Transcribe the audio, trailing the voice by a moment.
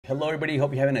Hello everybody,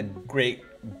 hope you're having a great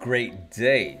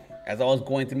day. As I was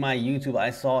going through my YouTube, I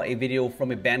saw a video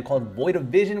from a band called Void of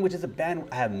Vision, which is a band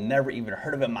I have never even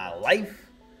heard of in my life.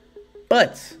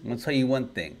 But I'm gonna tell you one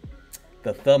thing.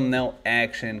 The thumbnail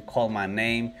action called my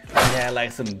name. We had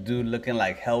like some dude looking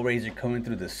like Hellraiser coming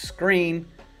through the screen.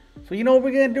 So you know what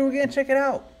we're gonna do? We're gonna check it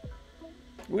out.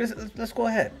 Let's go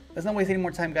ahead. Let's not waste any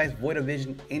more time, guys. Void of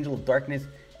Vision, Angel of Darkness.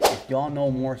 If y'all know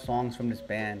more songs from this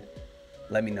band,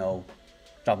 let me know.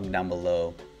 Drop them down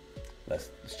below.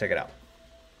 Let's check it out.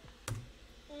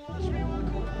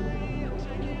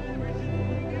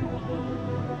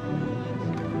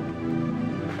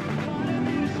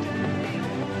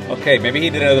 Okay, maybe he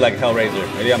didn't look like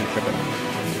Hellraiser. Maybe I'm tripping.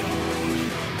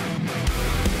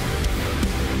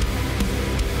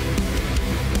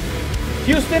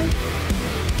 Houston,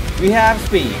 we have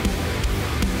speed.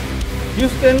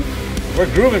 Houston,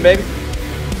 we're grooving, baby.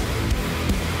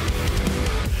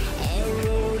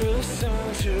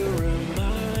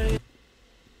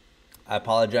 I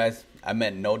apologize. I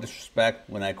meant no disrespect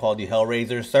when I called you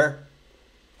Hellraiser, sir.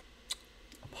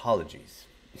 Apologies.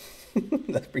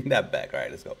 Let's bring that back. All right,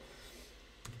 let's go.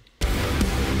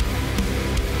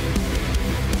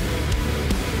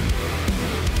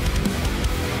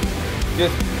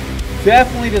 Just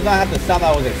definitely does not have the sound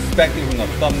I was expecting from the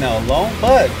thumbnail alone,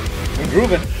 but we're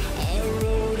grooving.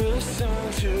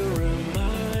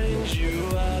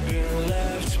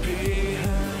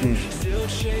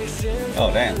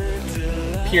 Oh, damn.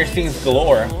 Piercings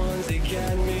galore.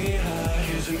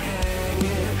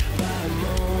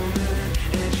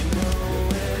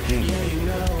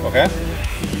 Okay.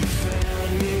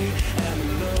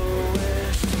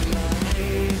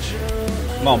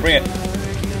 Come on, bring it.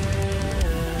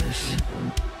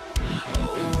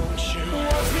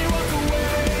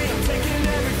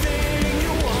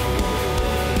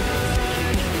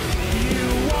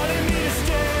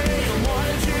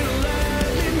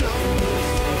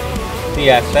 The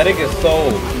aesthetic is so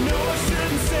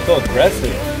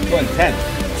aggressive, so intense,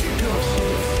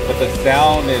 but the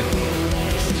sound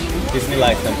gives me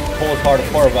like some cold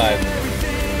hardcore vibe.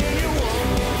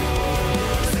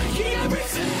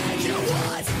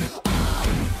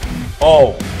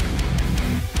 Oh,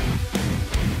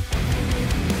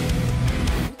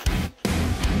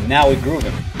 now we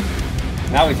grooving.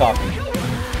 Now we talking.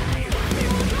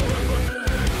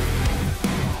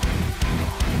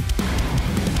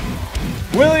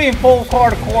 Willie and Pole's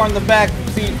hardcore in the back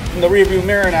seat in the rearview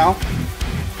mirror now.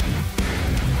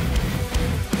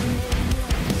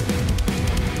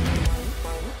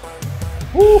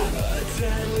 Woo!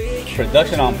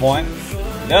 Production on point.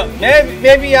 No,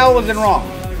 maybe I wasn't wrong.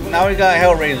 Now we got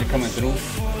Hellraiser coming through.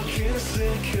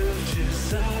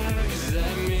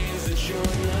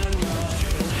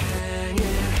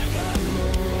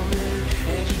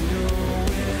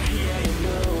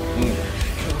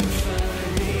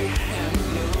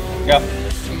 Yep.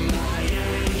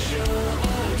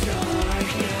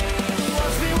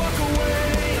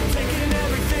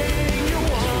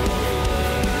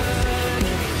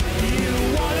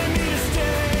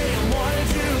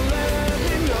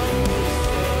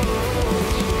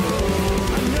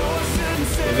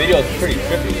 The video is pretty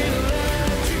trippy, man.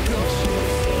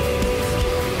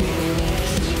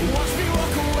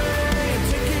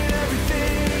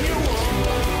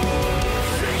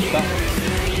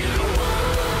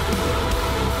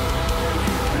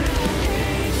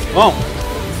 Oh.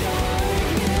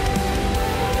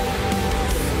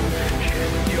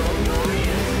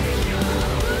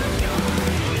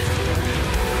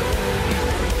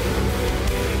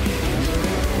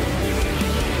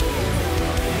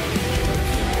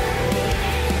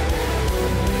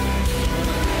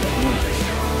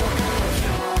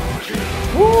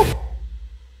 Woo.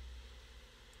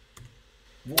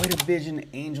 Void of Vision,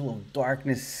 Angel of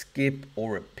Darkness, skip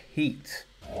or repeat.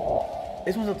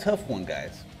 This one's a tough one,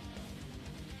 guys.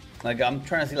 Like, I'm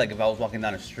trying to see, like, if I was walking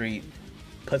down the street,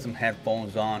 put some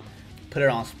headphones on, put it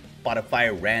on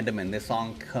Spotify random, and this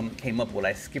song came up, would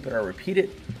I skip it or repeat it?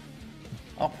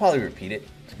 I'll probably repeat it,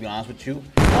 to be honest with you.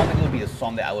 I don't think it would be a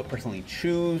song that I would personally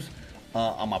choose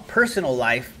on my personal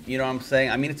life, you know what I'm saying?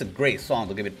 I mean, it's a great song,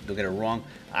 don't get it wrong.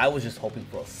 I was just hoping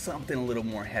for something a little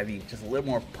more heavy, just a little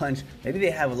more punch. Maybe they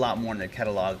have a lot more in their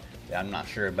catalog that I'm not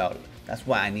sure about. That's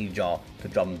why I need y'all to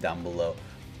drop them down below.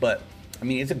 But, I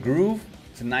mean, it's a groove.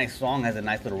 It's a nice song, has a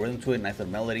nice little rhythm to it, nice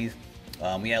little melodies.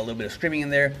 We had a little bit of screaming in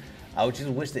there. I would just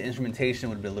wish the instrumentation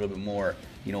would be a little bit more,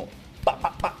 you know, pop,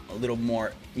 pop, pop, a little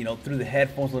more, you know, through the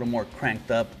headphones, a little more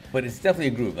cranked up. But it's definitely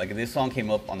a groove. Like if this song came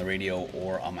up on the radio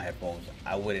or on my headphones,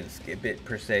 I wouldn't skip it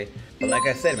per se. But like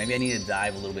I said, maybe I need to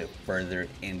dive a little bit further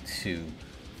into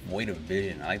Void of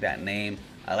Vision. I like that name.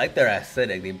 I like their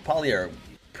aesthetic. They probably are a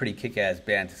pretty kick-ass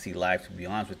band to see live, to be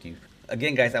honest with you.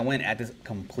 Again, guys, I went at this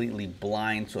completely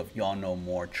blind, so if y'all know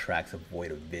more tracks of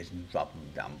Void of Vision, drop them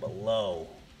down below.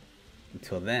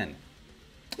 Until then,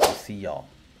 I'll see y'all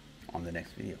on the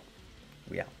next video.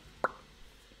 We out.